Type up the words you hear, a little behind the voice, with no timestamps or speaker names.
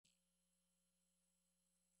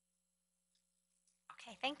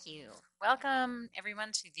Okay, thank you. Welcome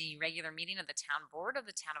everyone to the regular meeting of the Town Board of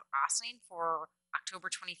the Town of Ossining for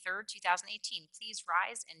October 23rd, 2018. Please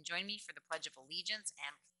rise and join me for the Pledge of Allegiance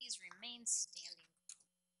and please remain standing.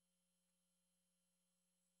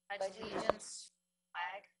 Pledge allegiance,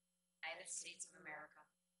 flag, United States of America.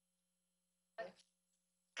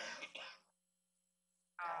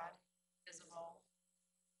 God, visible,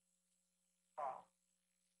 all.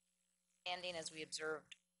 Standing as we observe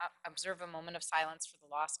a moment of silence for the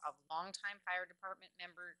loss of longtime fire department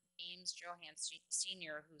member James Johan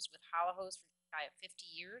Sr., who's with Hollowhoes for 50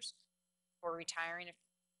 years before retiring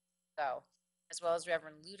ago, as well as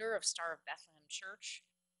Reverend Luter of Star of Bethlehem Church,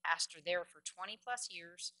 pastor there for 20 plus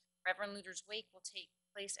years. Reverend Luter's wake will take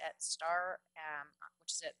place at Star,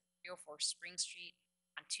 which is at 304 Spring Street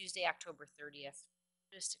on Tuesday, October 30th,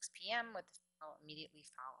 2 to 6 p.m. with the funeral immediately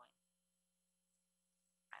following.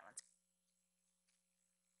 Silence.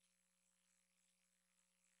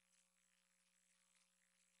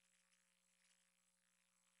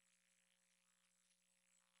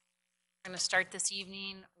 We're going to start this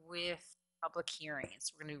evening with public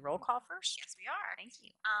hearings. We're going to do roll call first. Yes, we are. Thank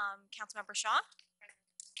you. Councilmember Shaw.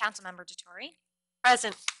 Councilmember DeTore.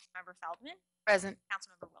 Present. Member Feldman. Present.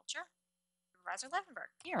 Councilmember Wilcher. Supervisor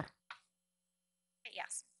Levenberg. Here.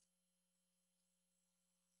 Yes.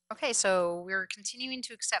 Okay, so we're continuing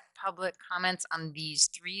to accept public comments on these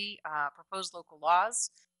three proposed local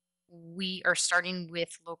laws. We are starting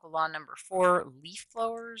with local law number 4, leaf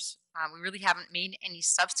blowers. We really haven't made any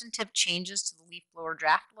substantive changes to the leaf blower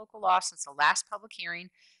draft local law since the last public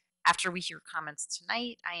hearing. After we hear comments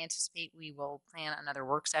tonight, I anticipate we will plan another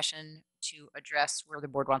work session to address where the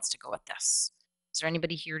board wants to go with this. Is there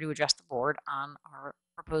anybody here to address the board on our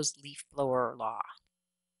proposed leaf blower law?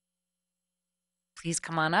 Please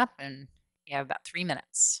come on up, and you have about 3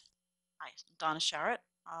 minutes. Hi, Donna Sharrett.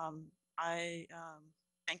 I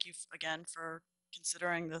thank you again for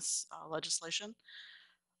considering this legislation.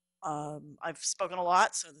 I've spoken a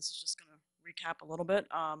lot, so this is just going to recap a little bit.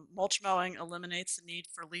 Mulch mowing eliminates the need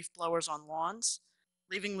for leaf blowers on lawns.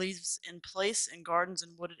 Leaving leaves in place in gardens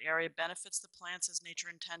and wooded area benefits the plants as nature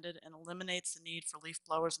intended and eliminates the need for leaf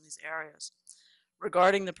blowers in these areas.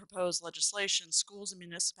 Regarding the proposed legislation, schools and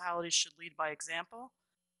municipalities should lead by example.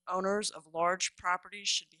 Owners of large properties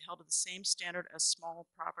should be held to the same standard as small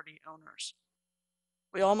property owners.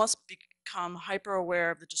 We all must become hyper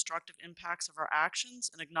aware of the destructive impacts of our actions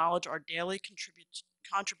and acknowledge our daily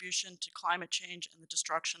contribution to climate change and the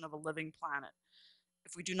destruction of a living planet.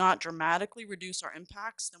 If we do not dramatically reduce our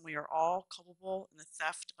impacts, then we are all culpable in the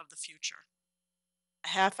theft of the future. A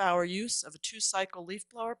half-hour use of a 2-cycle leaf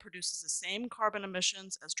blower produces the same carbon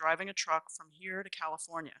emissions as driving a truck from here to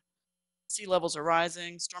California. Sea levels are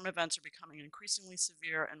rising, storm events are becoming increasingly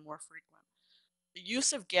severe and more frequent. The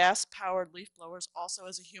use of gas-powered leaf blowers also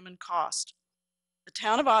has a human cost. The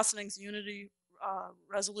Town of Ossining's Unity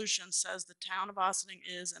resolution says the Town of Ossining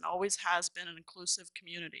is and always has been an inclusive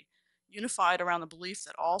community, unified around the belief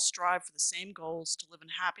that all strive for the same goals to live in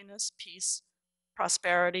happiness, peace,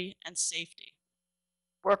 prosperity, and safety.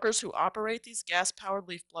 Workers who operate these gas-powered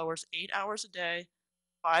leaf blowers 8 hours a day,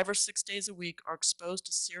 5 or 6 days a week are exposed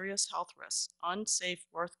to serious health risks, unsafe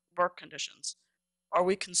work conditions. Are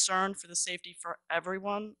we concerned for the safety for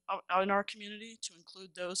everyone in our community, to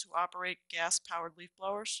include those who operate gas-powered leaf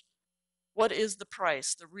blowers? What is the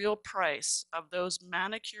price, the real price, of those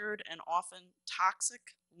manicured and often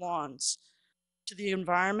toxic lawns to the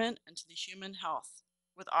environment and to the human health?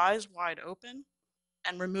 With eyes wide open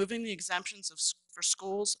and removing the exemptions for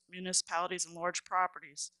schools, municipalities, and large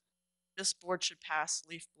properties, this board should pass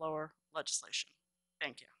leaf blower legislation.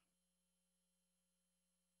 Thank you.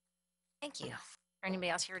 Thank you. For anybody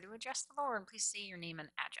else here to address the board, please say your name and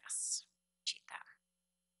address. Appreciate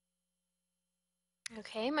that.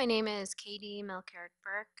 Okay, my name is Katie Melchior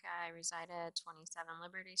Burke. I reside at 27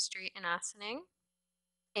 Liberty Street in Ossining.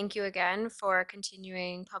 Thank you again for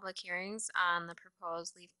continuing public hearings on the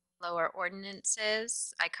proposed leaf blower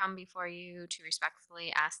ordinances. I come before you to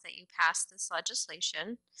respectfully ask that you pass this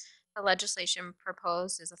legislation. The legislation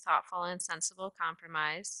proposed is a thoughtful and sensible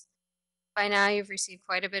compromise. By now, you've received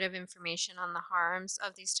quite a bit of information on the harms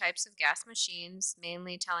of these types of gas machines,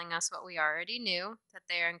 mainly telling us what we already knew, that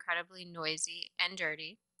they are incredibly noisy and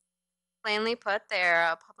dirty. Plainly put, they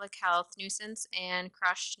are a public health nuisance and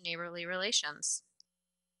crush neighborly relations.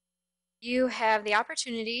 You have the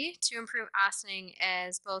opportunity to improve Ossining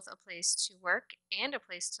as both a place to work and a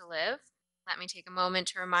place to live. Let me take a moment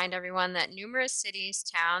to remind everyone that numerous cities,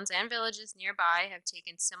 towns, and villages nearby have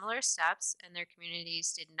taken similar steps and their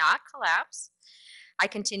communities did not collapse. I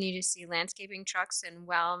continue to see landscaping trucks and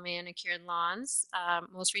well manicured lawns.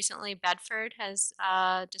 Most recently, Bedford has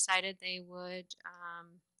decided they would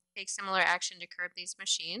take similar action to curb these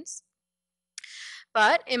machines.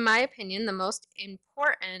 But in my opinion, the most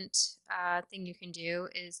important thing you can do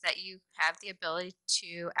is that you have the ability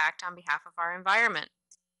to act on behalf of our environment.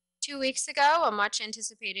 2 weeks ago, a much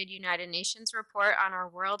anticipated United Nations report on our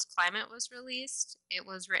world's climate was released. It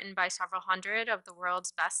was written by several hundred of the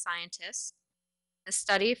world's best scientists. The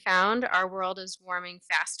study found our world is warming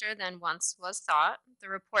faster than once was thought. The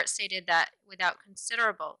report stated that without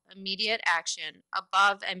considerable immediate action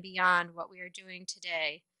above and beyond what we are doing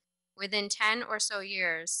today, within 10 or so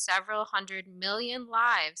years, several 100 million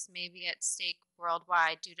lives may be at stake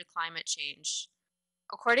worldwide due to climate change.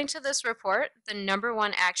 According to this report, the number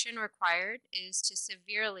one action required is to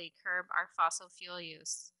severely curb our fossil fuel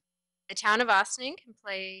use. The town of Austining can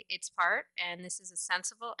play its part, and this is a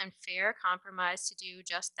sensible and fair compromise to do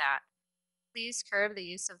just that. Please curb the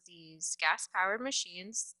use of these gas-powered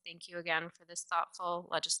machines. Thank you again for this thoughtful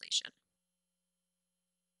legislation.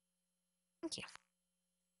 Thank you.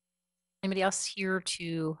 Anybody else here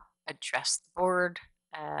to address the board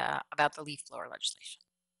about the leaf blower legislation?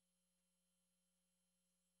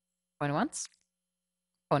 Going once?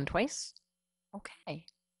 Going twice? Okay.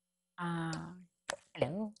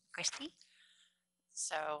 Hello, Christy?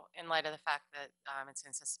 So in light of the fact that it's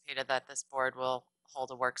anticipated that this board will hold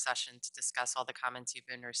a work session to discuss all the comments you've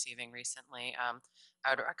been receiving recently, I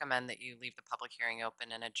would recommend that you leave the public hearing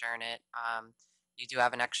open and adjourn it. You do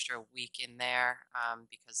have an extra week in there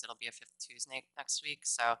because it'll be a fifth Tuesday next week.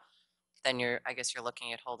 So then I guess you're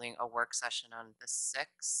looking at holding a work session on the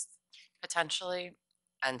 6th potentially.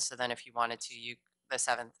 And so then if you wanted to, the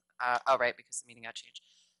 7th, oh, right, because the meeting got changed.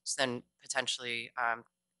 So then potentially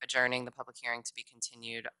adjourning the public hearing to be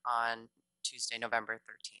continued on Tuesday, November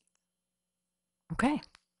 13th. Okay.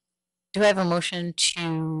 Do I have a motion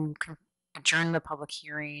to adjourn the public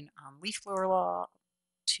hearing on leaf blower law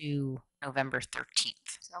to November 13th?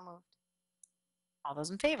 So moved. All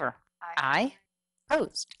those in favor? Aye. Aye.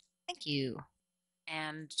 Opposed? Thank you.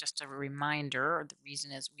 And just a reminder, the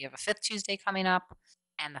reason is we have a fifth Tuesday coming up,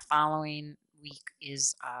 and the following week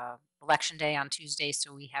is Election Day on Tuesday,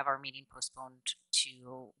 so we have our meeting postponed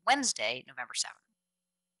to Wednesday, November 7th.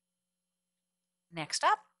 Next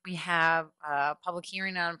up, we have a public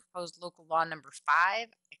hearing on proposed local law number 5,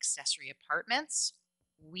 accessory apartments.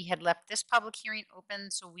 We had left this public hearing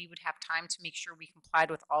open so we would have time to make sure we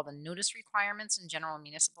complied with all the notice requirements in general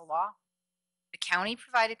municipal law. The county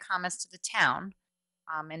provided comments to the town,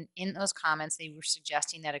 and in those comments, they were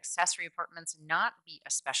suggesting that accessory apartments not be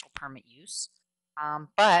a special permit use,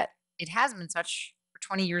 but it has been such for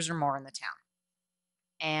 20 years or more in the town.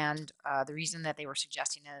 And the reason that they were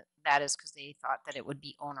suggesting that is because they thought that it would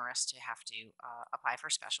be onerous to have to apply for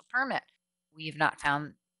a special permit. We have not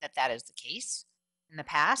found that that is the case in the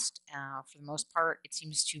past. For the most part, it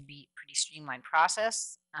seems to be a pretty streamlined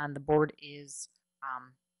process, and the board is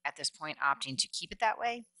at this point opting to keep it that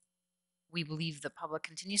way. We believe the public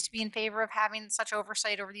continues to be in favor of having such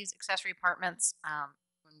oversight over these accessory apartments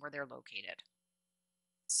where they're located.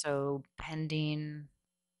 So pending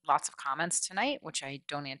lots of comments tonight, which I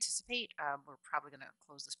don't anticipate, we're probably going to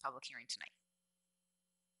close this public hearing tonight.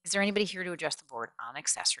 Is there anybody here to address the board on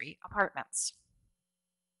accessory apartments?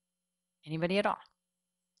 Anybody at all?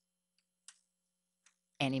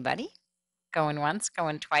 Anybody? Going once,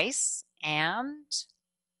 going twice, and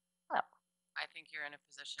well, I think you're in a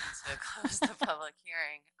position to close the public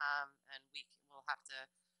hearing, and we will have to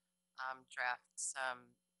draft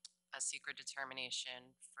a secret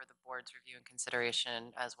determination for the board's review and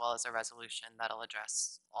consideration, as well as a resolution that'll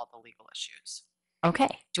address all the legal issues. okay.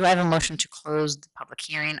 Do I have a motion to close the public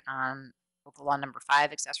hearing on local law number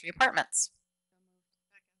 5, accessory apartments?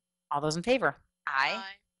 All those in favor? Aye.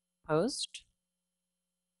 Opposed?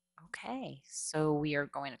 Okay, so we are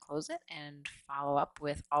going to close it and follow up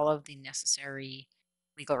with all of the necessary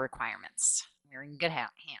legal requirements. We're in good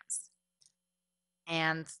hands.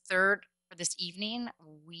 And third, for this evening,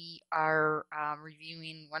 we are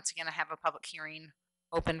reviewing, once again, I have a public hearing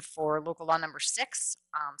open for local law number 6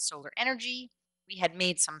 on solar energy. We had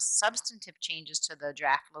made some substantive changes to the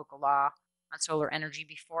draft local law on solar energy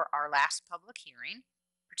before our last public hearing,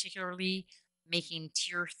 particularly making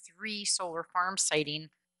tier 3 solar farm siting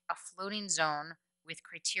a floating zone with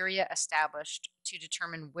criteria established to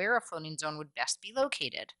determine where a floating zone would best be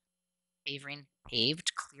located, favoring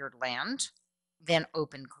paved cleared land, then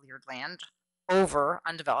open cleared land over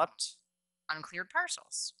undeveloped uncleared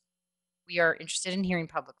parcels. We are interested in hearing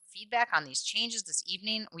public feedback on these changes this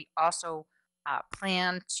evening. We also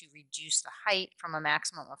plan to reduce the height from a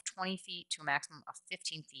maximum of 20 feet to a maximum of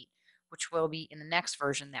 15 feet, which will be in the next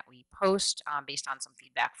version that we post based on some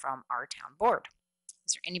feedback from our town board.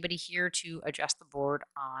 Is there anybody here to address the board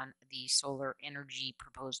on the solar energy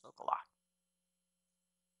proposed local law?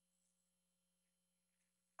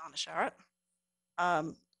 Donna Sharrett.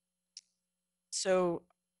 So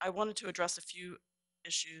I wanted to address a few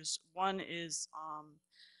issues. One is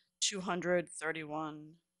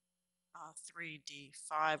 231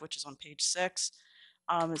 3D5, which is on page 6.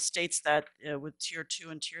 It states that with tier 2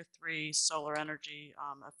 and tier 3 solar energy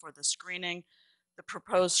for the screening, the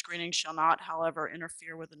proposed screening shall not, however,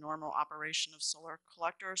 interfere with the normal operation of solar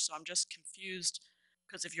collectors. So I'm just confused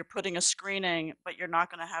because if you're putting a screening, but you're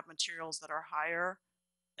not going to have materials that are higher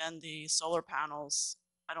than the solar panels,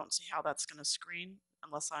 I don't see how that's going to screen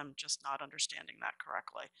unless I'm just not understanding that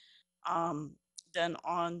correctly. Then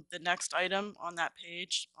on the next item on that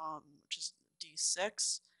page, which is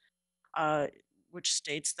D6, which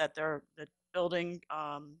states that the building,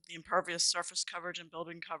 the impervious surface coverage and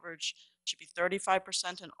building coverage should be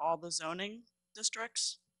 35% in all the zoning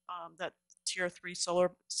districts that tier 3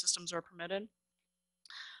 solar systems are permitted.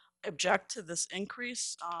 I object to this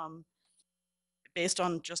increase based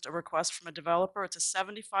on just a request from a developer. It's a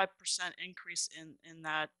 75% increase in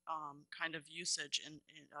that kind of usage in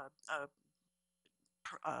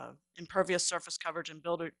impervious surface coverage and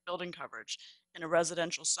building coverage in a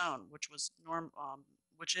residential zone, which was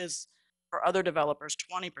which is for other developers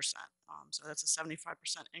 20%. So that's a 75%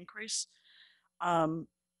 increase. In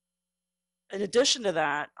addition to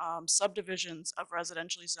that, subdivisions of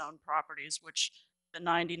residentially zoned properties, which the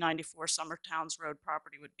 9094 Summer Towns Road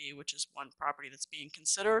property would be, which is one property that's being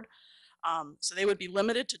considered. So they would be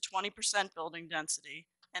limited to 20% building density.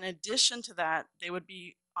 In addition to that, they would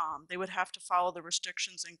have to follow the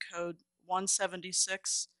restrictions in code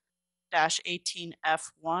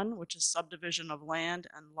 176-18F1, which is subdivision of land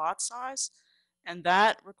and lot size. And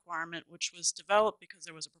that requirement, which was developed because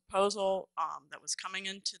there was a proposal that was coming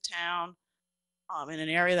into town in an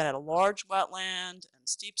area that had a large wetland and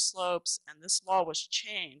steep slopes, and this law was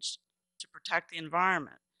changed to protect the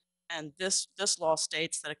environment. And this law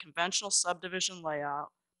states that a conventional subdivision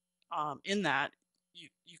layout, in that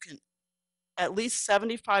you can at least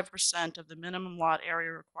 75% of the minimum lot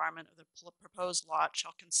area requirement of the proposed lot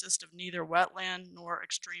shall consist of neither wetland nor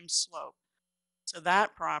extreme slope. So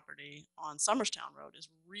that property on Summerstown Road is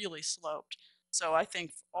really sloped. So I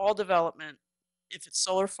think all development, if it's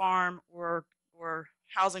solar farm or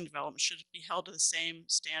housing development, should be held to the same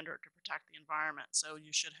standard to protect the environment. So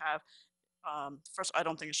you should have, first, I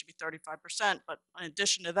don't think it should be 35%, but in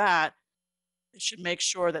addition to that, it should make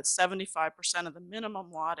sure that 75% of the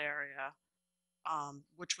minimum lot area,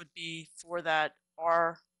 which would be for that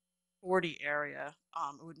R40 area,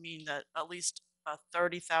 it would mean that at least a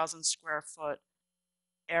 30,000 square foot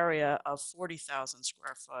area of 40,000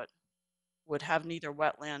 square foot would have neither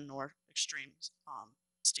wetland nor extreme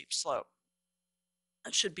steep slope.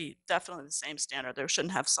 It should be definitely the same standard. There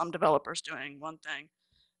shouldn't have some developers doing one thing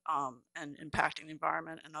and impacting the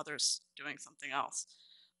environment and others doing something else.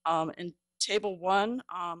 In table 1,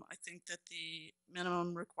 I think that the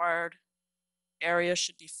minimum required area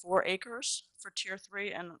should be 4 acres for tier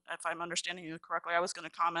 3. And if I'm understanding you correctly, I was going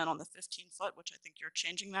to comment on the 15 foot, which I think you're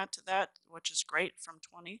changing that to that, which is great, from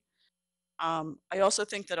 20. I also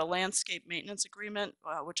think that a landscape maintenance agreement,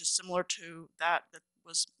 which is similar to that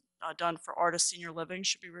was done for Artis Senior Living,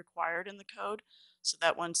 should be required in the code, so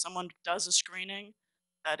that when someone does a screening,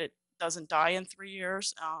 that it doesn't die in 3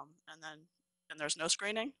 years, and then there's no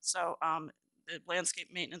screening. So the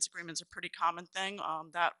landscape maintenance agreement is a pretty common thing.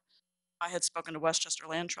 That I had spoken to Westchester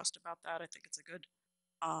Land Trust about that. I think it's a good,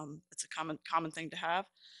 it's a common thing to have.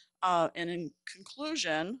 And in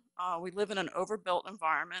conclusion, we live in an overbuilt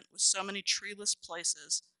environment with so many treeless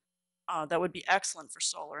places that would be excellent for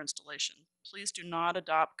solar installation. Please do not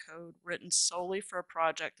adopt code written solely for a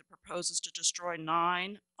project that proposes to destroy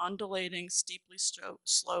 9 undulating, steeply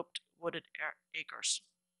sloped wooded acres.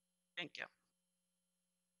 Thank you.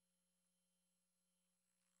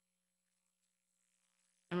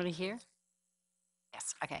 Anybody here?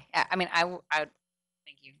 Yes, okay. I mean, thank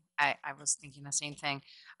you. I was thinking the same thing.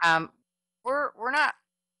 We're not,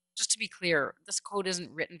 just to be clear, this code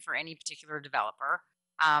isn't written for any particular developer.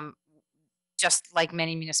 Just like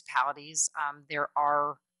many municipalities, there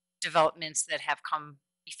are developments that have come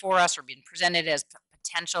before us or been presented as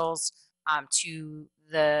potentials to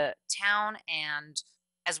the town, and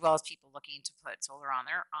as well as people looking to put solar on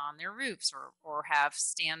their roofs or have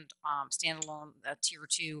standalone tier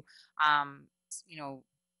 2, you know,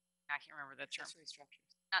 I can't remember the term. Accessory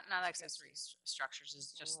structures. Not accessory structures,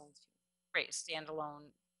 is just Right,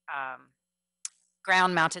 standalone,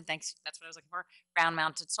 ground mounted, thanks, that's what I was looking for, ground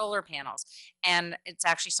mounted solar panels. And it's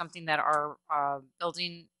actually something that our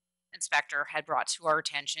building inspector had brought to our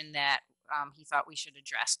attention that he thought we should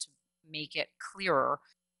address to make it clearer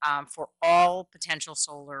for all potential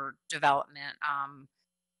solar development,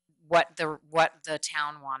 what the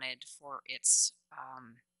town wanted for its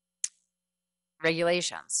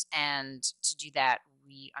regulations. And to do that,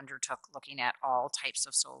 we undertook looking at all types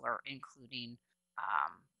of solar, including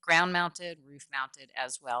ground mounted, roof mounted,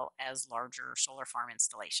 as well as larger solar farm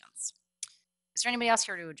installations. Is there anybody else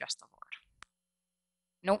here to address the board?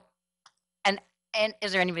 Nope. And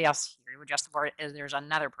is there anybody else here to address the board? There's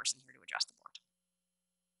another person here to address the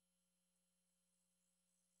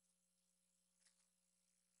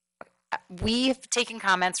board. We've taken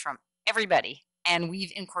comments from everybody, and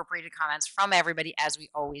we've incorporated comments from everybody, as we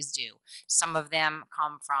always do. Some of them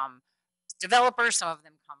come from developers, some of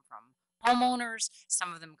them come from homeowners,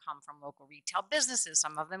 some of them come from local retail businesses,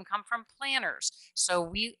 some of them come from planners. So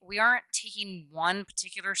we aren't taking one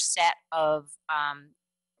particular set of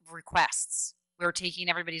requests. We're taking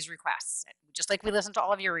everybody's requests. Just like we listen to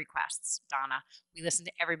all of your requests, Donna, we listen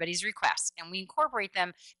to everybody's requests, and we incorporate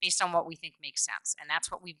them based on what we think makes sense. And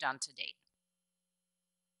that's what we've done to date.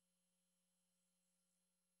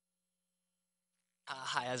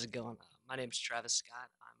 Hi, how's it going? My name is Travis Scott.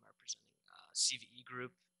 I'm representing CVE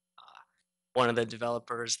Group, one of the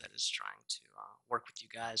developers that is trying to work with you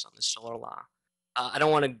guys on the solar law. I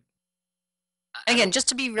don't want to. Again, just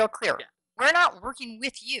to be real clear, Yeah. we're not working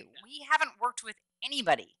with you. Yeah. We haven't worked with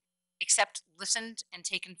anybody except listened and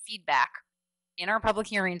taken feedback in our public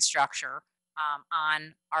hearing structure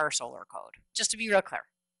on our solar code. Just to be real clear,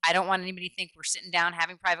 I don't want anybody to think we're sitting down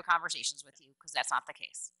having private conversations with you, because that's not the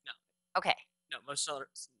case. No. Okay. No, most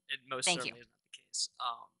certainly Thank you. is not the case.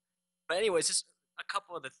 But anyways, just a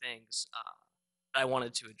couple of the things that I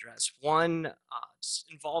wanted to address. One, just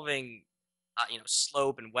involving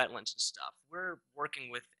slope and wetlands and stuff. We're working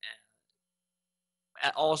with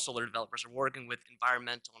all solar developers are working with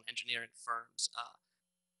environmental and engineering firms.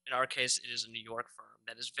 In our case, it is a New York firm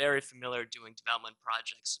that is very familiar doing development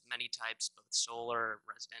projects of many types, both solar,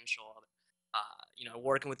 residential.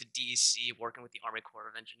 Working with the DEC, working with the Army Corps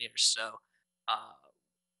of Engineers. So.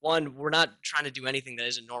 One, we're not trying to do anything that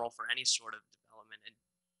isn't normal for any sort of development,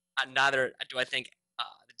 and neither do I think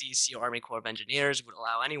the DEC or Army Corps of Engineers would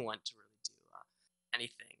allow anyone to really do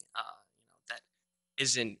anything that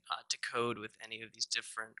isn't to code with any of these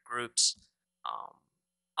different groups.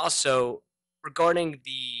 Also, regarding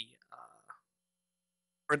the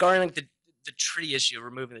tree issue,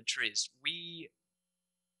 removing the trees, we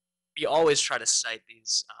always try to cite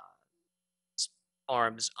these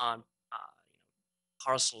farms on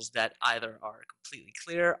parcels that either are completely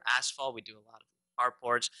clear, asphalt. We do a lot of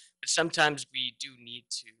carports, but sometimes we do need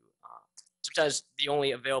to. Sometimes the only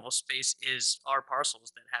available space is our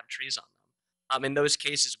parcels that have trees on them. In those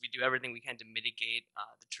cases, we do everything we can to mitigate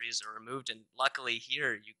the trees that are removed. And luckily,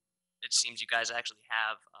 here, it seems you guys actually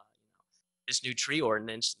have this new tree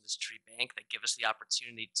ordinance and this tree bank that give us the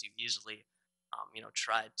opportunity to easily,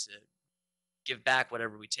 try to give back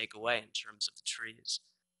whatever we take away in terms of the trees.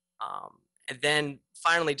 And then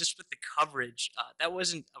finally, just with the coverage, that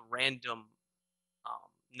wasn't a random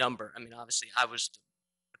number. I mean, obviously, I was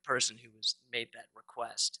the person who made that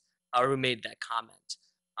request or who made that comment.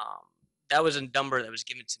 That was a number that was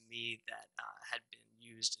given to me that had been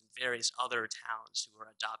used in various other towns who were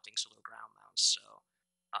adopting solar ground mounts. So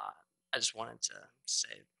I just wanted to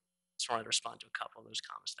respond to a couple of those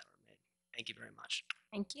comments that were made. Thank you very much.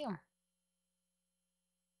 Thank you.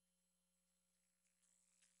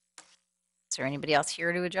 Is there anybody else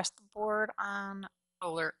here to address the board on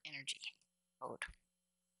solar energy code?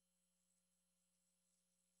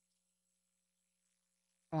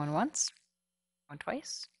 Going once, going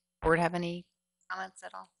twice. Board have any comments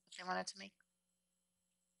at all that they wanted to make?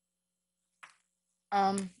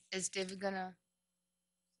 Is David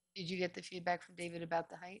did you get the feedback from David about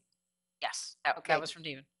the height? Yes, that Okay. was from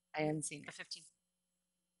David. I hadn't seen The it. 15th.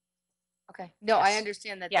 Okay. No, I Yes.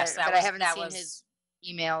 understand that, Yes, but that I was- haven't that seen was- his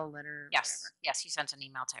email, letter, Yes, whatever. yes, he sent an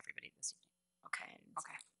email to everybody this evening. Okay.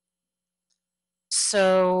 Okay.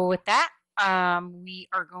 So with that, we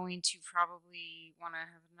are going to probably want to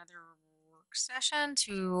have another work session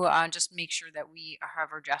to just make sure that we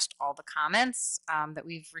have addressed all the comments that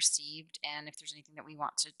we've received, and if there's anything that we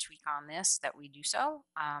want to tweak on this, that we do so.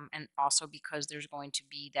 And also because there's going to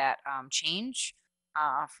be that change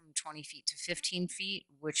from 20 feet to 15 feet,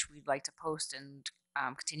 which we'd like to post and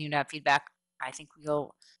continue to have feedback. I think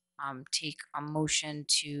we'll take a motion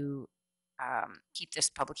to keep this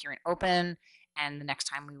public hearing open And the next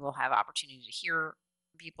time we will have opportunity to hear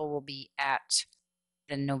people will be at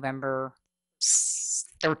the November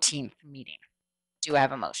 13th meeting. Do I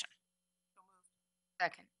have a motion?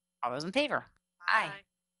 Second. All those in favor? Aye.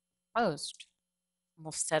 Opposed?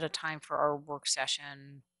 We'll set a time for our work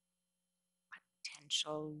session.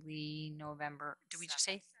 Potentially November, did we just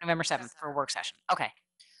say November 7th for a work session? Okay.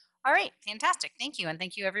 All right, fantastic. Thank you. And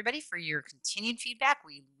thank you everybody for your continued feedback.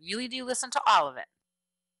 We really do listen to all of it.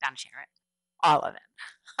 Donna Sharrett, all of it.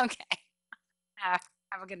 Okay. Have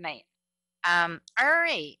a good night. All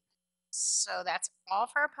right. So that's all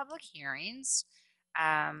for our public hearings.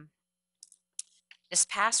 This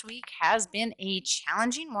past week has been a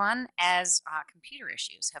challenging one as computer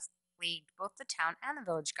issues have plagued both the town and the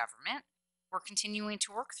village government. We're continuing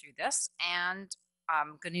to work through this, and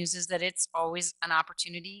good news is that it's always an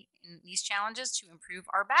opportunity in these challenges to improve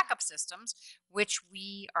our backup systems, which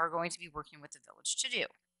we are going to be working with the village to do.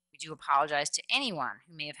 We do apologize to anyone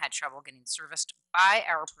who may have had trouble getting serviced by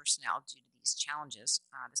our personnel due to these challenges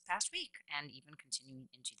this past week and even continuing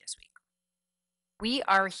into this week. We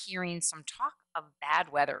are hearing some talk of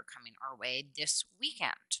bad weather coming our way this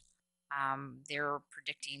weekend. They're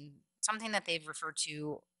predicting something that they've referred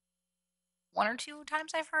to one or two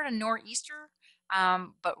times I've heard, a nor'easter,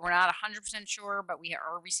 but we're not 100% sure, but we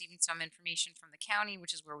are receiving some information from the county,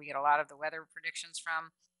 which is where we get a lot of the weather predictions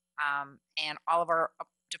from, and all of our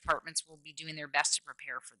departments will be doing their best to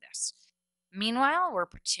prepare for this. Meanwhile, we're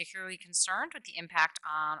particularly concerned with the impact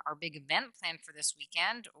on our big event planned for this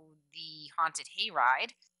weekend, the Haunted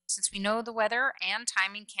Hayride. Since we know the weather and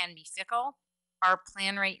timing can be fickle, our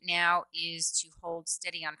plan right now is to hold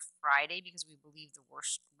steady on Friday because we believe the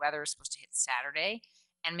worst weather is supposed to hit Saturday,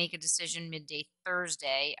 and make a decision midday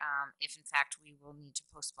Thursday if in fact we will need to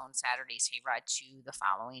postpone Saturday's hayride to the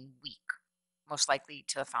following week, most likely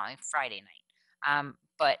to the following Friday night.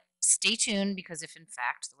 But stay tuned because if in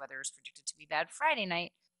fact the weather is predicted to be bad Friday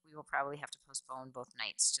night, we will probably have to postpone both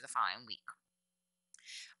nights to the following week.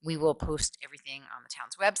 We will post everything on the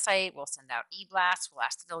town's website. We'll send out e-blasts. We'll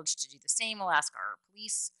ask the village to do the same. We'll ask our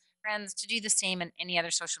police friends to do the same, and any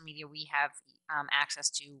other social media we have access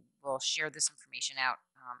to. We'll share this information out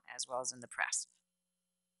as well as in the press.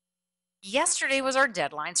 Yesterday was our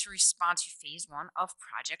deadline to respond to phase 1 of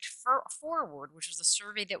Project Forward, which was a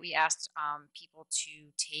survey that we asked people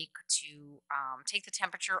to take the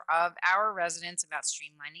temperature of our residents about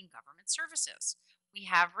streamlining government services. We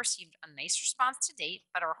have received a nice response to date,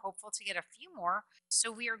 but are hopeful to get a few more. So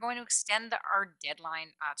we are going to extend our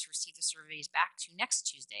deadline to receive the surveys back to next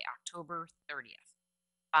Tuesday, October 30th.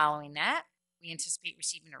 Following that, we anticipate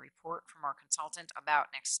receiving a report from our consultant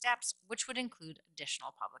about next steps, which would include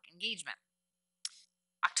additional public engagement.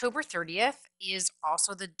 October 30th is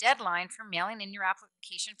also the deadline for mailing in your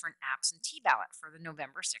application for an absentee ballot for the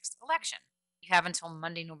November 6th election. You have until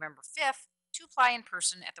Monday, November 5th to apply in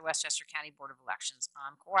person at the Westchester County Board of Elections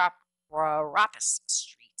on Coropus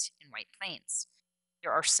Street in White Plains.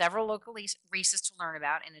 There are several local races to learn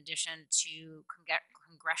about in addition to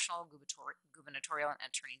congressional, gubernatorial, and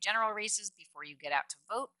attorney general races before you get out to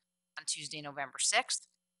vote on Tuesday, November 6th.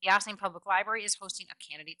 The Ossining Public Library is hosting a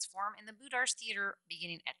candidates forum in the Boudars Theater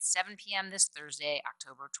beginning at 7 p.m. this Thursday,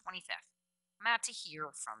 October 25th. Come out to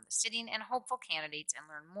hear from the sitting and hopeful candidates and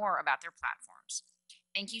learn more about their platforms.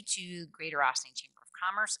 Thank you to Greater Ossining Chamber of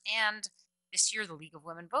Commerce and this year the League of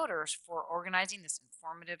Women Voters for organizing this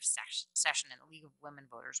informative session, and the League of Women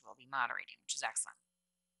Voters will be moderating, which is excellent.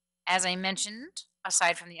 As I mentioned,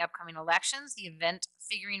 aside from the upcoming elections, the event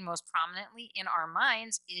figuring most prominently in our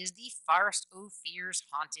minds is the Forest O' Fears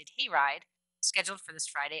Haunted Hayride, scheduled for this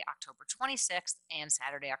Friday, October 26th and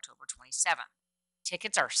Saturday, October 27th.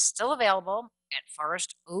 Tickets are still available at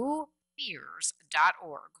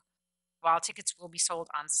forestofears.org. While tickets will be sold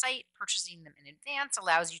on site, purchasing them in advance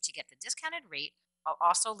allows you to get the discounted rate while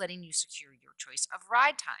also letting you secure your choice of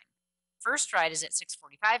ride time. First ride is at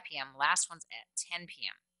 6:45 p.m., last one's at 10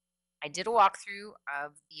 p.m. I did a walkthrough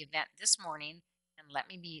of the event this morning, and let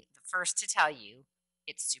me be the first to tell you,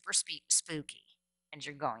 it's super spooky, and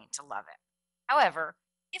you're going to love it. However,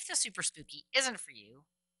 if the super spooky isn't for you,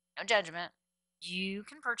 no judgment, you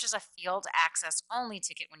can purchase a field access only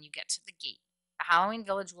ticket when you get to the gate. The Halloween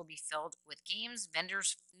Village will be filled with games,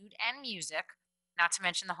 vendors, food, and music, not to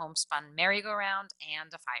mention the homespun merry-go-round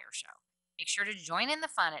and a fire show. Make sure to join in the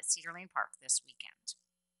fun at Cedar Lane Park this weekend.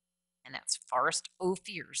 And that's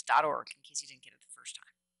forestofears.org in case you didn't get it the first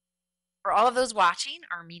time. For all of those watching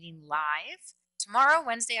our meeting live, tomorrow,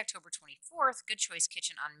 Wednesday, October 24th, Good Choice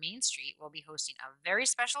Kitchen on Main Street will be hosting a very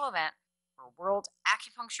special event for World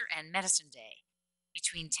Acupuncture and Medicine Day.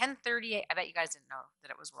 Between 10:30, I bet you guys didn't know that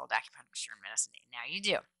it was World Acupuncture and Medicine Day. Now you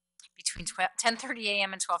do. Between 10:30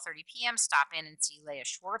 a.m. and 12:30 p.m., stop in and see Leah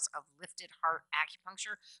Schwartz of Lifted Heart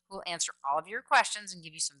Acupuncture, who will answer all of your questions and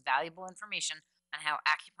give you some valuable information on how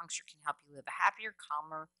acupuncture can help you live a happier,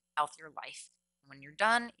 calmer, healthier life. And when you're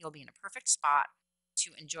done, you'll be in a perfect spot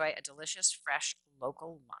to enjoy a delicious, fresh,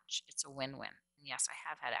 local lunch. It's a win-win. And yes, I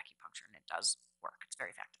have had acupuncture and it does work. It's very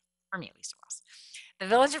effective. For me, at least it was. The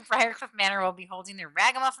Village of Briarcliff Manor will be holding their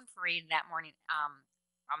Ragamuffin Parade that morning.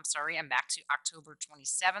 I'm sorry, I'm back to October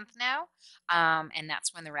 27th now. And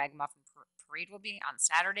that's when the Ragamuffin Parade will be on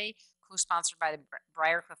Saturday, co-sponsored by the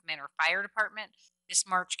Briarcliff Manor Fire Department. This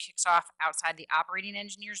march kicks off outside the Operating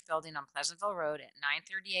Engineers Building on Pleasantville Road at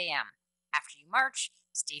 9:30 a.m. After you march,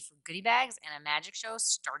 stay for goodie bags and a magic show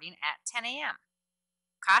starting at 10 a.m.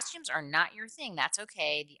 Costumes are not your thing. That's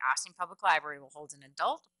okay. The Austin Public Library will hold an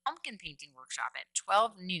adult pumpkin painting workshop at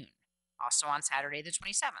 12 noon, also on Saturday the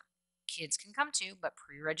 27th. Kids can come too, but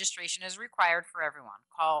pre-registration is required for everyone.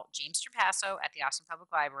 Call James Trapasso at the Austin Public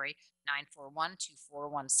Library,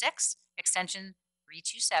 941-2416, extension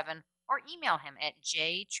 327, or email him at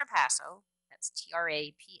jtrapasso, that's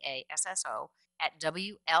Trapasso, at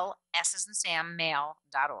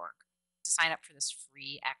WLSasandSamMail.org to sign up for this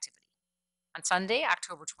free activity. On Sunday,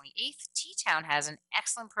 October 28th, T-Town has an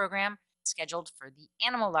excellent program scheduled for the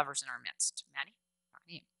animal lovers in our midst. Maddie?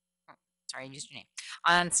 Sorry, I used your name.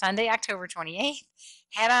 On Sunday, October 28th,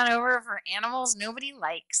 head on over for Animals Nobody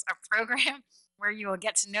Likes, a program where you will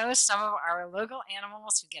get to know some of our local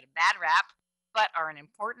animals who get a bad rap, but are an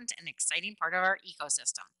important and exciting part of our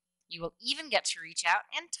ecosystem. You will even get to reach out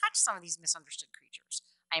and touch some of these misunderstood creatures.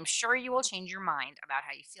 I am sure you will change your mind about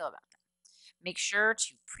how you feel about them. Make sure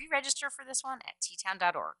to pre-register for this one at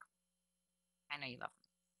ttown.org. I know you love them.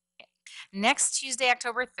 Okay. Next Tuesday,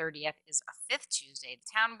 October 30th, is a fifth Tuesday. The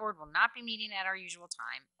town board will not be meeting at our usual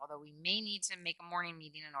time, although we may need to make a morning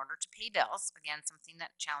meeting in order to pay bills. Again, something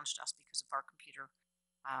that challenged us because of our computer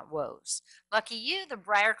woes. Lucky you, the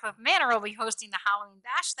Briarcliff Manor will be hosting the Halloween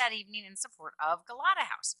Bash that evening in support of Galata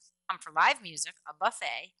House. Come for live music, a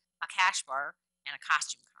buffet, a cash bar, and a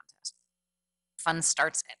costume contest. Fun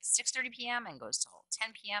starts at 6:30 p.m. and goes till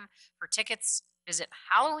 10 p.m. For tickets, visit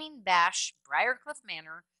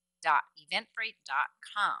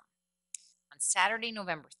HalloweenBashBriarcliffManor.eventbrite.com. On Saturday,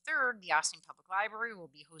 November 3rd, the Austin Public Library will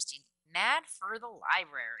be hosting Mad for the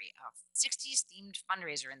Library, a 60s themed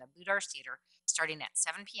fundraiser in the Boudars Theater starting at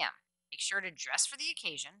 7 p.m. Make sure to dress for the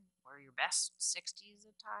occasion, wear your best 60s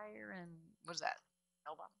attire, and what is that?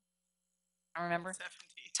 Bell bottom? I don't remember. 70.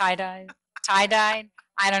 Tie-dye. Tie-dyed.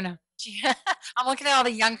 I don't know. I'm looking at all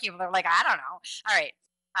the young people. They're like, I don't know. All right.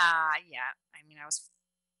 Yeah. I mean, I was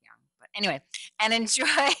young, but anyway, and enjoy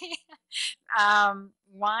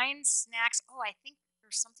wine, snacks. Oh, I think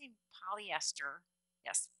there's something polyester.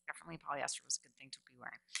 Yes, definitely polyester was a good thing to be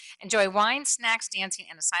wearing. Enjoy wine, snacks, dancing,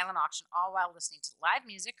 and a silent auction, all while listening to live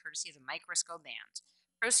music courtesy of the Mike Risco Band.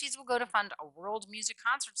 Proceeds will go to fund a world music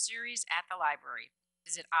concert series at the library.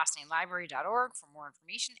 Visit austinlibrary.org for more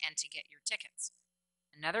information and to get your tickets.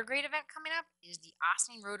 Another great event coming up is the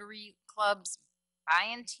Austin Rotary Club's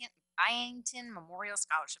Byington Memorial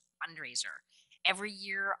Scholarship Fundraiser. Every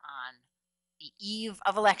year on the eve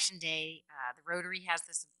of Election Day, the Rotary has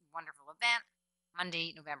this wonderful event.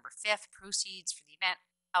 Monday, November 5th, proceeds for the event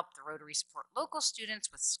help the Rotary support local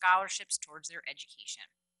students with scholarships towards their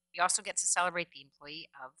education. We also get to celebrate the employee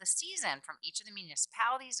of the season from each of the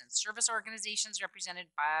municipalities and service organizations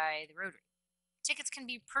represented by the Rotary. Tickets can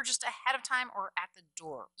be purchased ahead of time or at the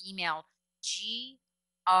door. Email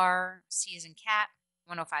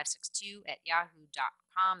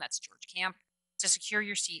grc10562@yahoo.com. That's George Camp to secure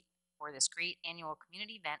your seat for this great annual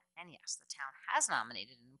community event. And yes, the town has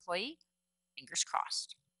nominated an employee. Fingers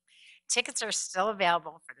crossed. Tickets are still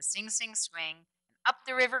available for the Sing Sing Swing and Up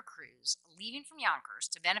the River Cruise, leaving from Yonkers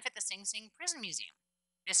to benefit the Sing Sing Prison Museum.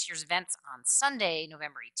 This year's event's on Sunday,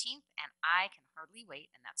 November 18th, and I can hardly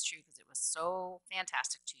wait, and that's true because it was so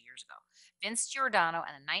fantastic 2 years ago. Vince Giordano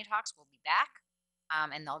and the Nighthawks will be back,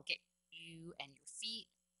 and they'll get you and your feet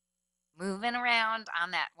moving around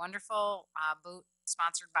on that wonderful boat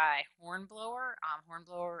sponsored by Hornblower.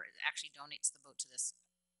 Hornblower actually donates the boat to this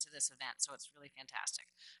event, so it's really fantastic.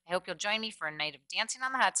 I hope you'll join me for a night of dancing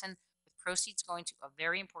on the Hudson, with proceeds going to a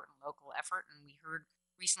very important local effort. And we heard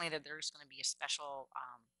recently that there's going to be a special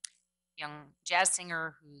young jazz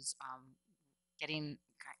singer who's getting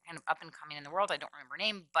kind of up and coming in the world. I don't remember her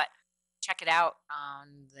name, but check it out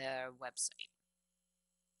on the website,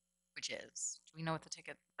 which is, do we know what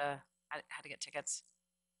how to get tickets?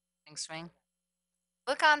 Sing Swing?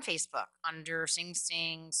 Look on Facebook under Sing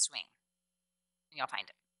Sing Swing, and you'll find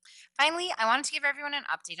it. Finally, I wanted to give everyone an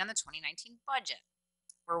update on the 2019 budget.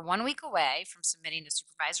 We're 1 week away from submitting the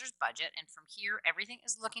supervisor's budget, and from here, everything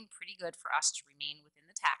is looking pretty good for us to remain within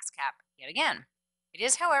the tax cap yet again. It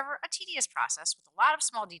is, however, a tedious process with a lot of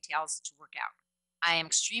small details to work out. I am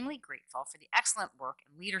extremely grateful for the excellent work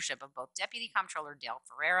and leadership of both Deputy Comptroller Dale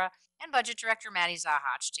Ferreira and Budget Director Maddie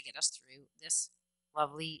Zahach to get us through this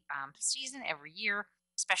lovely season every year,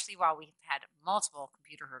 especially while we've had multiple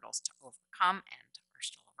computer hurdles to overcome and are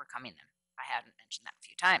still overcoming them. I hadn't mentioned that a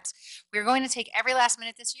few times. We're going to take every last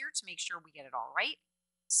minute this year to make sure we get it all right.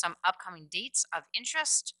 Some upcoming dates of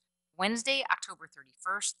interest. Wednesday, October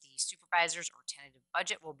 31st, the supervisor's or tentative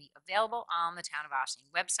budget will be available on the Town of Ossining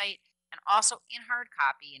website and also in hard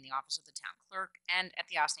copy in the office of the town clerk and at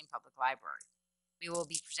the Ossining Public Library. We will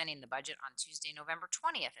be presenting the budget on Tuesday, November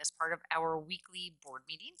 20th as part of our weekly board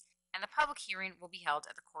meeting, and the public hearing will be held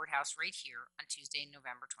at the courthouse right here on Tuesday,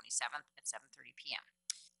 November 27th at 7:30 p.m.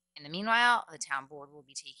 In the meanwhile, the town board will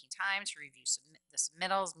be taking time to review the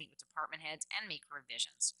submittals, meet with department heads, and make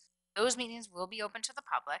revisions. Those meetings will be open to the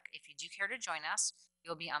public. If you do care to join us,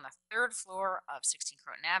 you'll be on the 3rd floor of 16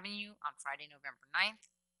 Croton Avenue on Friday, November 9th,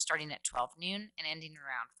 starting at 12 noon and ending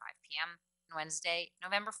around 5 p.m. And Wednesday,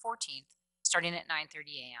 November 14th, starting at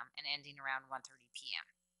 9:30 a.m. and ending around 1:30 p.m.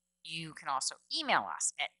 You can also email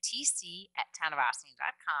us at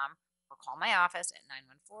tc@townofosning.com or call my office at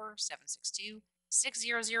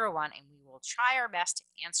 914-762-6001, and we will try our best to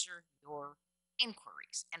answer your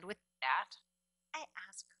inquiries. And with that, I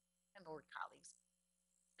ask my board colleagues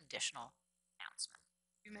additional announcement.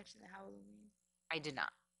 You mentioned the Halloween. I did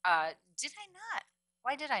not. Did I not?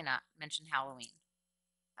 Why did I not mention Halloween?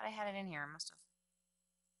 Thought I had it in here. I must have.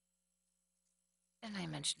 Didn't I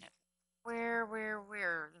mention it? Where?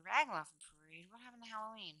 The Ragamuffin Parade. What happened to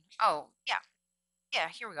Halloween? Oh, yeah. Yeah,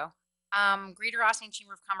 here we go. Greater Ossining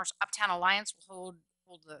Chamber of Commerce Uptown Alliance will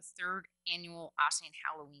hold the 3rd annual Ossining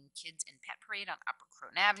Halloween Kids and Pet Parade on Upper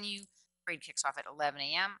Croton Avenue. Parade kicks off at 11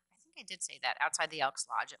 a.m. I think I did say that, outside the Elks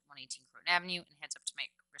Lodge at 118 Croton Avenue, and heads up to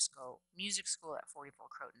Mike Briscoe Music School at 44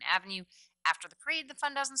 Croton Avenue. After the parade, the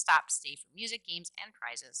fun doesn't stop. Stay for music, games, and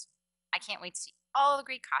prizes. I can't wait to see all the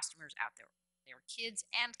great costumers out there. There are kids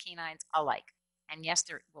and canines alike. And yes,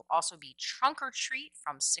 there will also be trunk or treat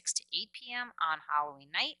from 6 to 8 p.m. on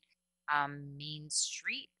Halloween night. Main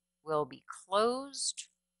Street will be closed.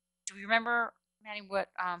 Do we remember, Maddie, what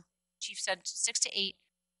Chief said? 6 to 8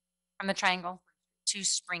 from the Triangle to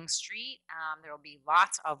Spring Street. There will be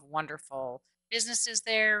lots of wonderful businesses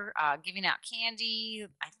there giving out candy.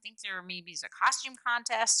 I think there maybe is a costume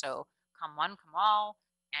contest. So come one, come all,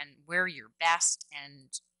 and wear your best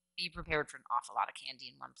and be prepared for an awful lot of candy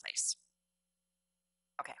in one place.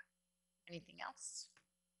 Okay. Anything else?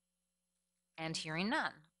 And hearing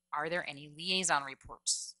none, are there any liaison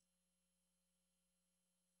reports?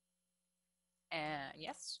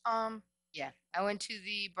 Yes. Yeah, I went to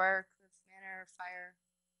the Briarcliff Manor Fire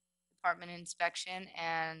Department inspection,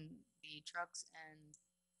 and the trucks and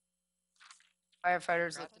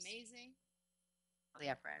firefighters looked Apparatus? amazing. Well, the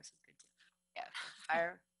apparatus looked good too. Yeah,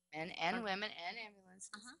 firemen and women and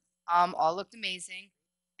ambulances. All looked amazing,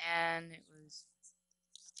 and it was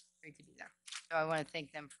great to be there. So I want to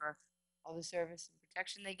thank them for all the service and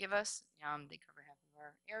protection they give us. They cover half of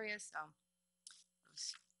our area, so it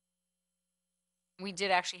was We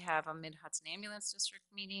did actually have a Mid-Hudson Ambulance District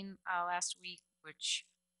meeting last week,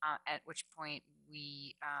 at which point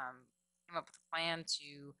we came up with a plan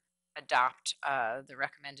to adopt the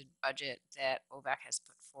recommended budget that OVAC has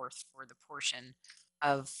put forth for the portion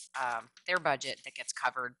of their budget that gets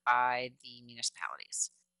covered by the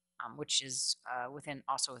municipalities, which is within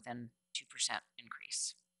 2%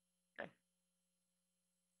 increase. Good.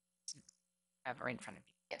 I have it right in front of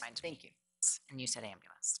you. yes. Mine's Thank you. and you said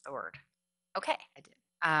ambulance, the word. Okay. I did.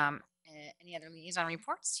 Any other liaison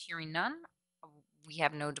reports? Hearing none. We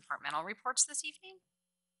have no departmental reports this evening.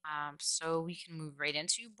 So we can move right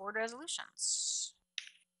into board resolutions.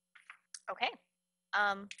 Okay.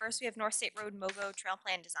 First, we have North State Road Mogo Trail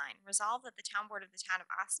Plan Design. Resolved that the town board of the town of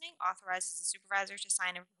Ossining authorizes the supervisor to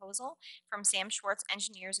sign a proposal from Sam Schwartz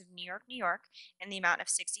Engineers of New York, New York, in the amount of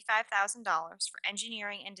 $65,000 for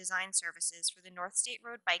engineering and design services for the North State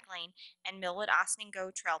Road Bike Lane and Millwood Ossining Go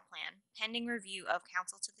Trail Plan, pending review of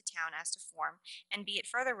council to the town as to form, and be it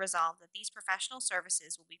further resolved that these professional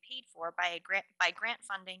services will be paid for by grant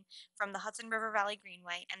funding from the Hudson River Valley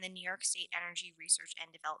Greenway and the New York State Energy Research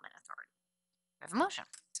and Development Authority. We have a motion.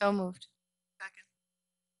 So moved. Second.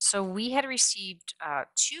 So we had received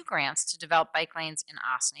 2 grants to develop bike lanes in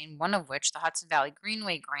Ossining, one of which, the Hudson Valley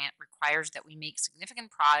Greenway grant, requires that we make significant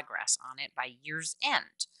progress on it by year's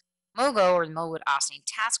end. MOGO, or the Millwood Ossining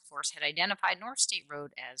Task Force, had identified North State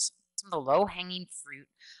Road as some of the low hanging fruit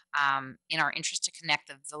in our interest to connect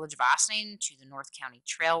the village of Ossining to the North County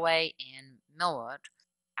Trailway in Millwood,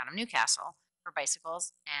 town of Newcastle, for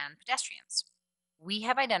bicycles and pedestrians. We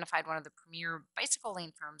have identified one of the premier bicycle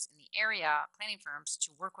lane firms in the area, planning firms,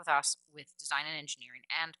 to work with us with design and engineering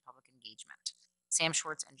and public engagement. Sam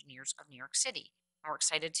Schwartz Engineers of New York City. And we're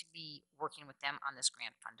excited to be working with them on this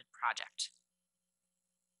grant funded project.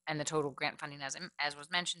 And the total grant funding, as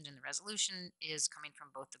was mentioned in the resolution, is coming from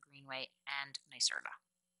both the Greenway and NYSERDA.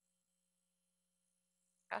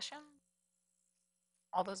 Discussion?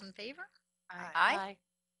 All those in favor? Aye.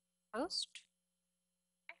 Opposed?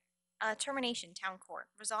 Termination, Town Court.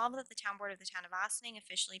 Resolved that the Town Board of the Town of Ossining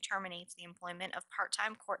officially terminates the employment of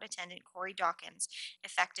part-time court attendant Corey Dawkins,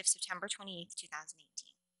 effective September 28th, 2018.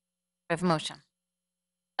 We have a motion.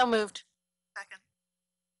 So moved. Second.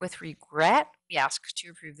 With regret, we ask to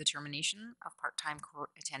approve the termination of part-time court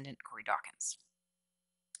attendant Corey Dawkins.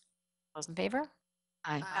 Those in favor?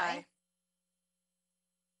 Aye.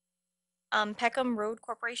 Peckham Road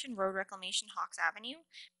Corporation Road Reclamation, Hawks Avenue.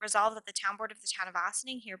 Resolved that the Town Board of the Town of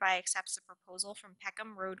Ossining hereby accepts the proposal from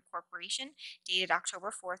Peckham Road Corporation dated October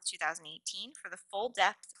 4th, 2018 for the full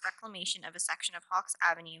depth reclamation of a section of Hawks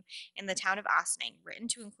Avenue in the town of Ossining, written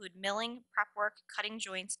to include milling, prep work, cutting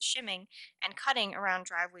joints, shimming, and cutting around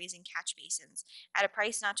driveways and catch basins at a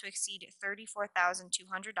price not to exceed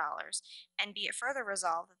 $34,200. And be it further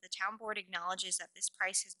resolved that the Town Board acknowledges that this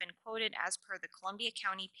price has been quoted as per the Columbia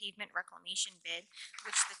County Pavement Reclamation bid,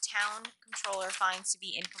 which the town controller finds to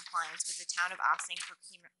be in compliance with the town of Ossining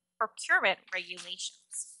procurement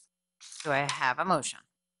regulations. Do I have a motion?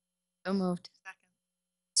 So moved. Second.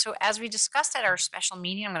 So as we discussed at our special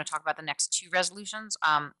meeting, I'm going to talk about the next two resolutions.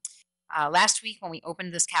 Last week, when we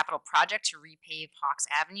opened this capital project to repave Hawks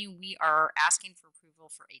Avenue, we are asking for approval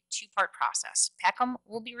for a two-part process. Peckham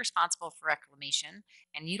will be responsible for reclamation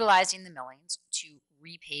and utilizing the millings to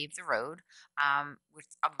repave the road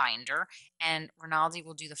with a binder, and Rinaldi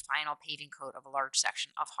will do the final paving coat of a large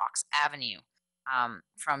section of Hawks Avenue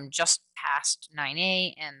from just past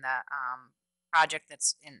 9A and the project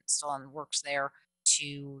that's still in works there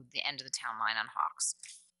to the end of the town line on Hawks.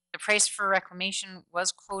 The price for reclamation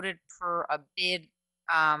was quoted per a bid,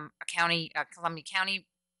 Columbia County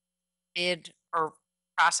bid or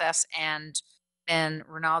process, and then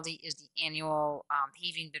Rinaldi is the annual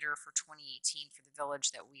paving bidder for 2018 for the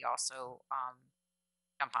village that we also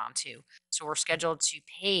jump onto. So we're scheduled to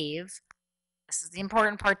pave, this is the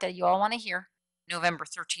important part that you all want to hear, November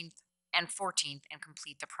 13th and 14th, and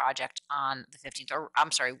complete the project on the 15th, or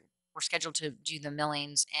I'm sorry, we're scheduled to do the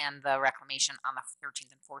millings and the reclamation on the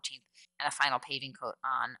 13th and 14th, and a final paving coat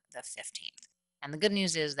on the 15th. And the good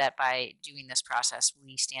news is that by doing this process,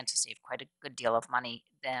 we stand to save quite a good deal of money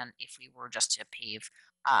than if we were just to pave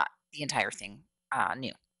the entire thing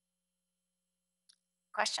new.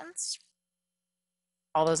 Questions?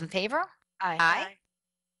 All those in favor? Aye.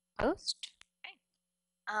 Opposed?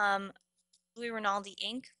 Louis Rinaldi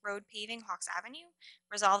Inc., Road Paving, Hawks Avenue.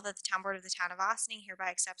 Resolved that the Town Board of the Town of Ossining hereby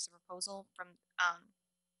accepts the proposal from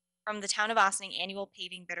the Town of Ossining annual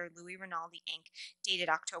paving bidder Louis Rinaldi Inc., dated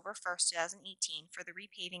October 1st, 2018 for the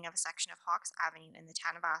repaving of a section of Hawks Avenue in the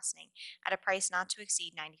town of Ossining at a price not to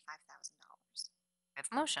exceed $95,000. I have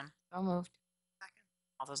a motion. So moved. Second.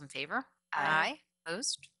 All those in favor? Aye.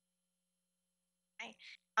 Opposed?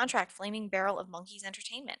 Contract Flaming Barrel of Monkeys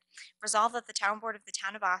Entertainment. Resolved that the Town Board of the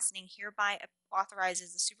Town of Ossining hereby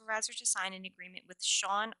authorizes the supervisor to sign an agreement with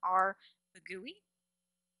Sean R. Magui,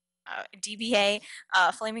 DBA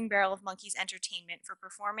Flaming Barrel of Monkeys Entertainment for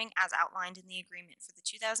performing as outlined in the agreement for the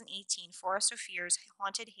 2018 Forest of Fears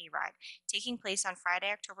Haunted Hayride, taking place on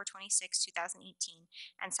Friday, October 26, 2018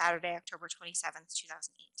 and Saturday, October 27th,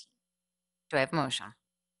 2018. Do I have a motion?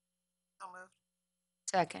 So moved.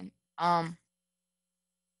 Second.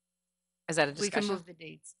 Is that a We can discussion? move the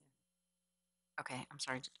dates. Okay, I'm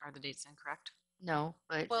sorry. Are the dates incorrect? No,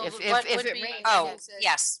 but Well, if what it would rains. be- then Oh, it's a-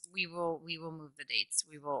 yes, we will move the dates.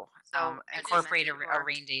 We will So, as incorporate a, amended a or-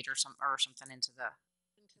 rain date or something into the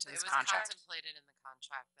It this was contract. contemplated in the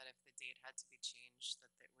contract that if the date had to be changed, that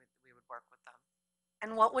we would work with them.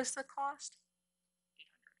 And what was the cost?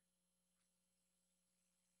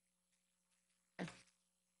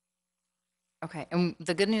 Okay, and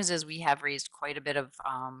the good news is we have raised quite a bit of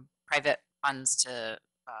private funds to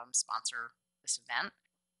sponsor this event,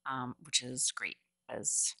 which is great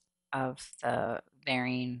because of the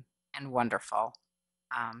varying and wonderful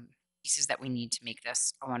pieces that we need to make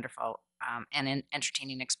this a wonderful and an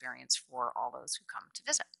entertaining experience for all those who come to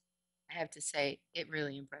visit. I have to say, it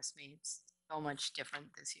really impressed me. It's so much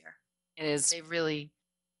different this year. It is They really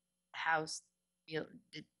housed, you know,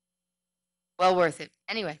 Well worth it.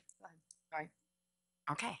 Anyway, go ahead. Sorry.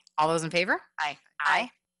 Okay, all those in favor? Aye.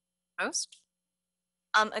 Aye. Opposed?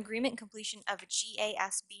 Agreement completion of a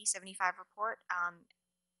GASB 75 report,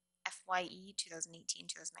 FYE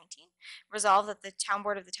 2018-2019. Resolved that the town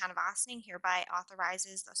board of the town of Austining hereby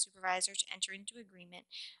authorizes the supervisor to enter into agreement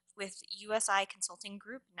with USI Consulting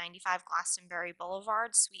Group, 95 Glastonbury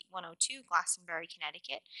Boulevard, Suite 102, Glastonbury,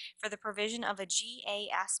 Connecticut, for the provision of a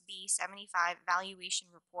GASB 75 valuation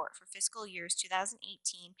report for fiscal years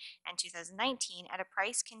 2018 and 2019 at a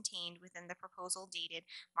price contained within the proposal dated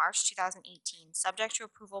March 2018, subject to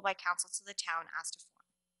approval by council to the town as to form.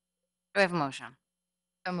 Do I have a motion?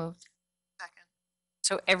 So moved. Second.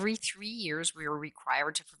 So every 3 years, we are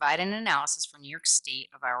required to provide an analysis for New York State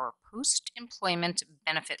of our post-employment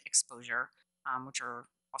benefit exposure, which are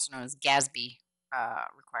also known as GASB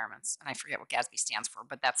requirements. And I forget what GASB stands for,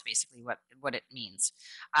 but that's basically what it means.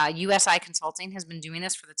 USI Consulting has been doing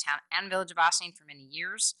this for the town and village of Austining for many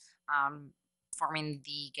years, forming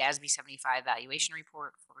the GASB 75 valuation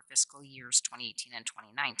report for fiscal years 2018 and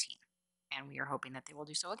 2019. And we are hoping that they will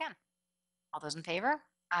do so again. All those in favor?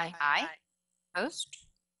 Aye. Aye. Opposed?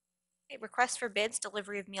 Okay, request for bids,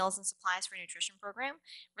 delivery of meals and supplies for nutrition program.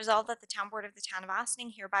 Resolved that the town board of the town of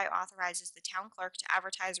Austining hereby authorizes the town clerk to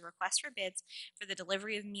advertise a request for bids for the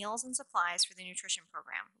delivery of meals and supplies for the nutrition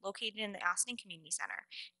program located in the Austining Community Center.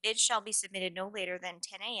 Bids shall be submitted no later than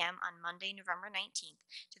 10 a.m. on Monday, November 19th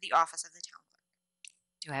to the office of the town clerk.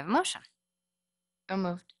 Do I have a motion? So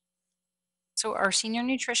moved. So our senior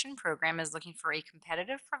nutrition program is looking for a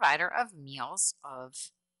competitive provider of meals,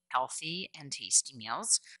 of healthy and tasty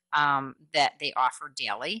meals that they offer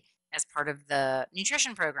daily as part of the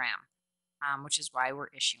nutrition program, which is why we're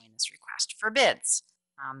issuing this request for bids.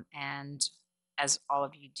 And as all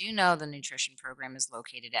of you do know, the nutrition program is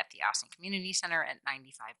located at the Austining Community Center at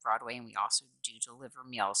 95 Broadway, and we also do deliver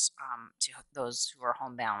meals to those who are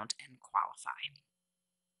homebound and qualify.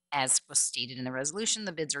 As was stated in the resolution,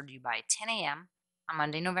 the bids are due by 10 a.m. on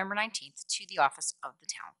Monday, November 19th to the office of the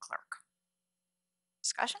town clerk.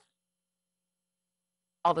 Discussion?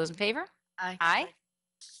 All those in favor? Aye. Aye.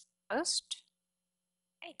 Opposed?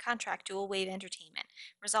 Okay, contract Dual Wave Entertainment.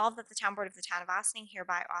 Resolved that the town board of the town of Austining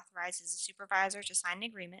hereby authorizes the supervisor to sign an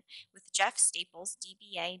agreement with Jeff Staples,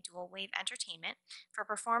 DBA Dual Wave Entertainment, for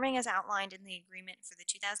performing as outlined in the agreement for the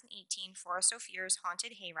 2018 Forest of Fears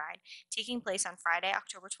Haunted Hayride, taking place on Friday,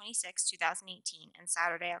 October 26, 2018, and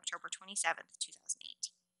Saturday, October 27,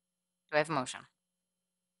 2018. Do I have a motion?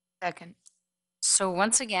 Second. So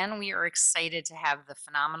once again, we are excited to have the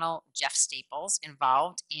phenomenal Jeff Staples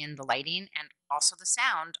involved in the lighting and also the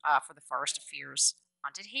sound for the Forest of Fears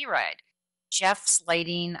Haunted Hayride. Jeff's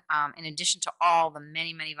lighting, in addition to all the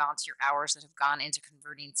many, many volunteer hours that have gone into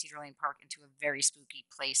converting Cedar Lane Park into a very spooky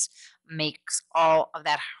place, makes all of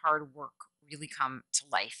that hard work really come to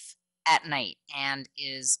life at night and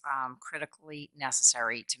is critically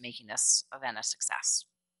necessary to making this event a success.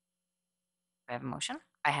 Do I have a motion?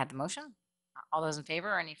 I had the motion. All those in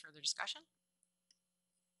favor? Any further discussion?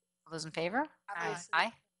 All those in favor? Obviously.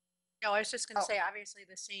 Aye. No, I was just gonna Oh. say, obviously,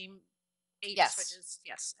 the same bait Yes. switches,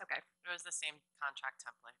 yes, okay. It was the same contract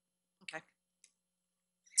template. Okay.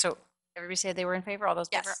 So everybody said they were in favor? All those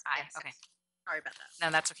in favor? Yes, Aye. yes, Okay. Sorry about that.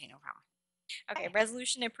 No, that's okay. No problem. Okay,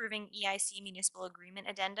 resolution approving EIC municipal agreement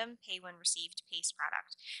addendum, pay when received PACE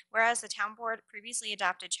product. Whereas the town board previously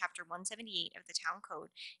adopted chapter 178 of the town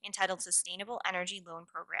code entitled Sustainable Energy Loan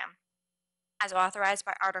Program, as authorized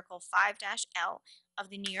by Article 5-L of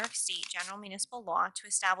the New York State General Municipal Law to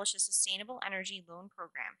establish a sustainable energy loan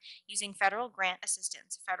program using federal grant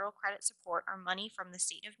assistance, federal credit support, or money from the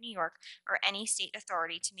state of New York or any state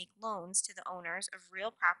authority to make loans to the owners of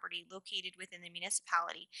real property located within the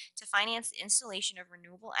municipality to finance the installation of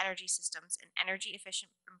renewable energy systems and energy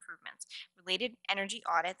efficient improvements, related energy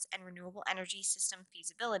audits and renewable energy system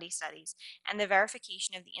feasibility studies, and the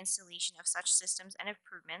verification of the installation of such systems and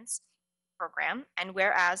improvements program. And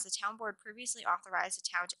whereas the town board previously authorized the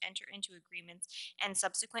town to enter into agreements and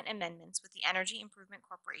subsequent amendments with the Energy Improvement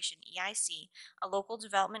Corporation, EIC, a local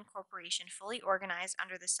development corporation fully organized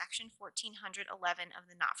under the section 1411 of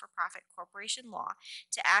the not-for-profit corporation law,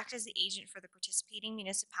 to act as the agent for the participating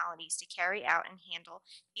municipalities to carry out and handle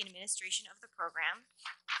the administration of the program.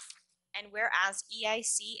 And whereas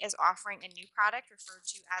EIC is offering a new product referred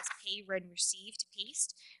to as Pay When Received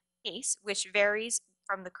PACE, which varies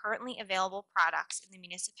from the currently available products in the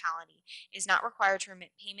municipality, is not required to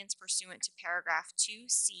remit payments pursuant to paragraph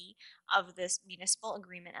 2C of this municipal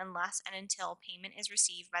agreement unless and until payment is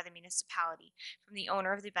received by the municipality from the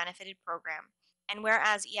owner of the benefited program. And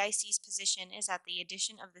whereas EIC's position is that the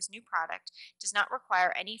addition of this new product does not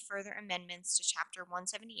require any further amendments to Chapter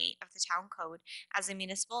 178 of the Town Code, as the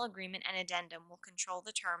municipal agreement and addendum will control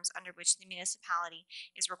the terms under which the municipality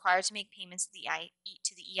is required to make payments to the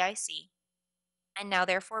EIC. And now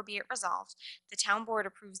therefore be it resolved, the town board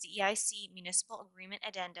approves the EIC municipal agreement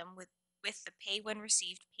addendum with the pay when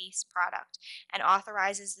received PACE product and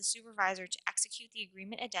authorizes the supervisor to execute the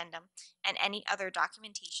agreement addendum and any other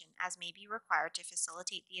documentation as may be required to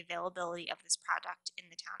facilitate the availability of this product in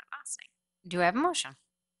the town of Austining. Do I have a motion?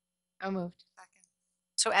 So moved. Second.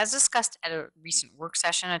 So as discussed at a recent work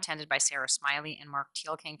session attended by Sarah Smiley and Mark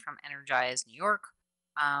Tealking from Energize New York,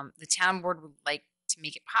 the town board would like to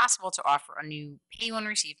make it possible to offer a new pay when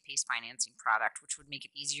received PACE financing product, which would make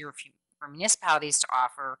it easier for municipalities to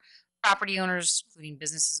offer property owners, including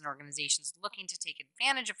businesses and organizations looking to take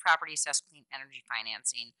advantage of property assessed clean energy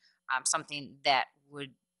financing, something that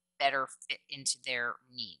would better fit into their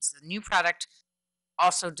needs. The new product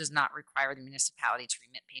also does not require the municipality to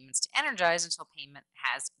remit payments to Energize until payment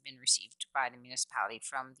has been received by the municipality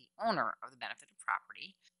from the owner of the benefited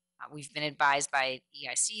property. We've been advised by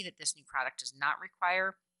EIC that this new product does not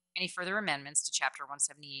require any further amendments to Chapter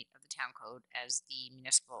 178 of the Town Code, as the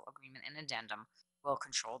municipal agreement and addendum will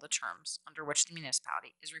control the terms under which the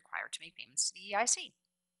municipality is required to make payments to the EIC.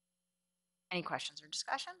 Any questions or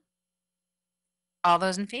discussion? All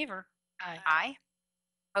those in favor? Aye. Aye.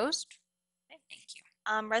 Opposed? Okay, thank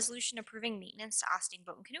you. Resolution approving maintenance to Austining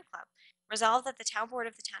Boat and Canoe Club. Resolved that the town board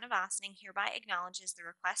of the town of Austining hereby acknowledges the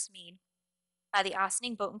request made by the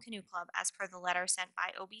Austining Boat and Canoe Club as per the letter sent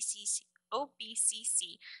by OBCC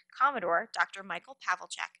Commodore Dr. Michael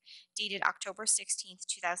Pavelchek, dated October 16th,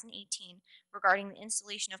 2018, regarding the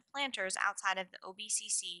installation of planters outside of the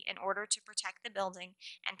OBCC in order to protect the building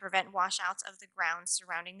and prevent washouts of the grounds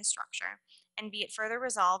surrounding the structure. And be it further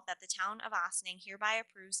resolved that the town of Austining hereby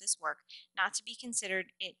approves this work not to be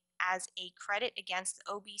considered it as a credit against the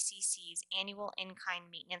OBCC's annual in-kind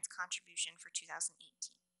maintenance contribution for 2018.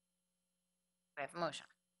 Do I have a motion?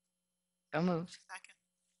 So moved. Second.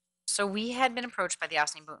 So we had been approached by the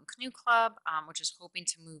Austining Boat and Canoe Club, which is hoping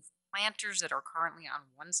to move planters that are currently on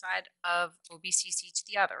one side of OBCC to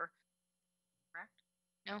the other. Correct?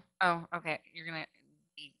 No. Oh, okay. You're gonna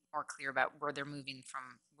be more clear about where they're moving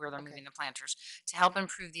Okay. moving the planters to help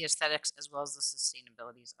improve the aesthetics as well as the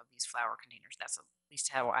sustainabilities of these flower containers. That's at least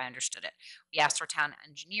how I understood it. We asked our town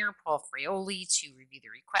engineer, Paul Fraioli, to review the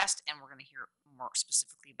request, and we're going to hear more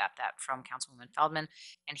specifically about that from Councilwoman Feldman,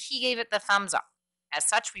 and he gave it the thumbs up. As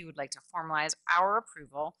such, we would like to formalize our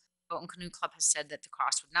approval. Boat and Canoe Club has said that the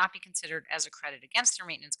cost would not be considered as a credit against their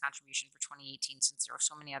maintenance contribution for 2018, since there are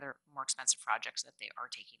so many other more expensive projects that they are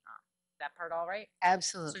taking on. That part all right?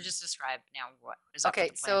 Absolutely. So just describe now what is up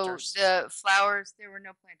Okay, with the so planters. the flowers, there were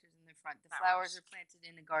no planters in the front. The Flowers. flowers are planted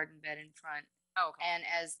in a garden bed in front. Oh, okay. And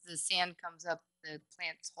as the sand comes up, the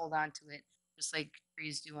plants hold on to it, just like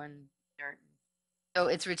trees do on dirt. So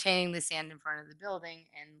it's retaining the sand in front of the building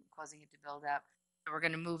and causing it to build up. So we're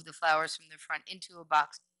gonna move the flowers from the front into a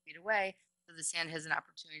box 2 feet away, so the sand has an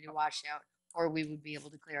opportunity to wash out, or we would be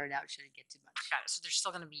able to clear it out should it get too much. Got it. So they're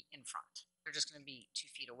still going to be in front. They're just going to be 2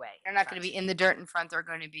 feet away. They're not gonna be in the dirt in front, they're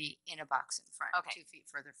gonna be in a box in front, Okay. 2 feet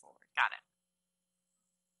further forward. Got it.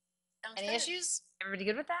 Sounds Any good. issues? Everybody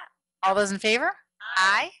good with that? All those in favor?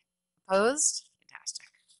 Aye. Opposed? Fantastic.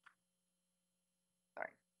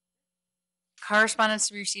 Sorry. Correspondence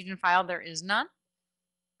to be received and filed, there is none.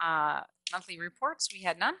 Monthly reports, we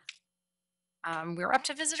had none. We're up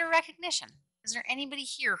to visitor recognition. Is there anybody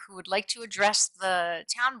here who would like to address the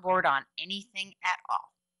town board on anything at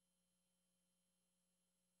all?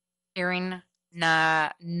 Hearing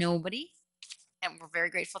nobody, and we're very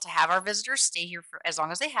grateful to have our visitors stay here for as long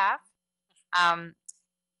as they have.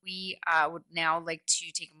 We would now like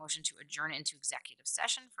to take a motion to adjourn into executive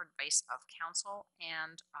session for advice of counsel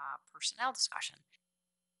and personnel discussion.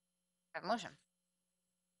 Have a motion.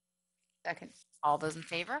 Second. All those in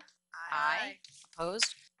favor?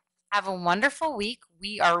 Opposed? Have a wonderful week.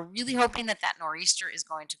 We are really hoping that that nor'easter is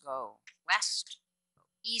going to go west, go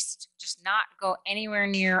east, just not go anywhere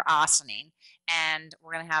near Austining. And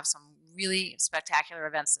we're going to have some really spectacular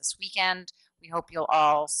events this weekend. We hope you'll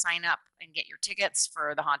all sign up and get your tickets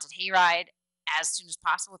for the Haunted Hayride as soon as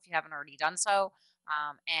possible if you haven't already done so.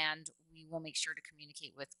 And we will make sure to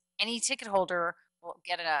communicate with any ticket holder. We'll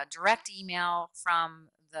get a direct email from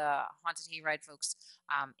the Haunted Hayride folks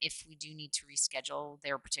if we do need to reschedule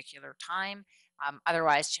their particular time.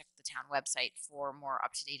 Otherwise, check the town website for more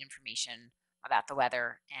up-to-date information about the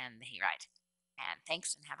weather and the hayride. And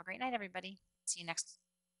thanks, and have a great night, everybody. See you next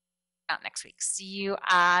not next week. See you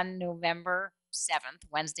on November 7th,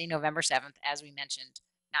 Wednesday, November 7th, as we mentioned,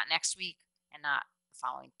 not next week and not the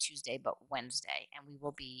following Tuesday, but Wednesday. And we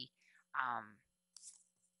will be,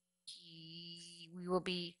 we will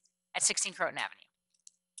be at 16 Croton Avenue.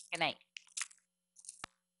 Good night.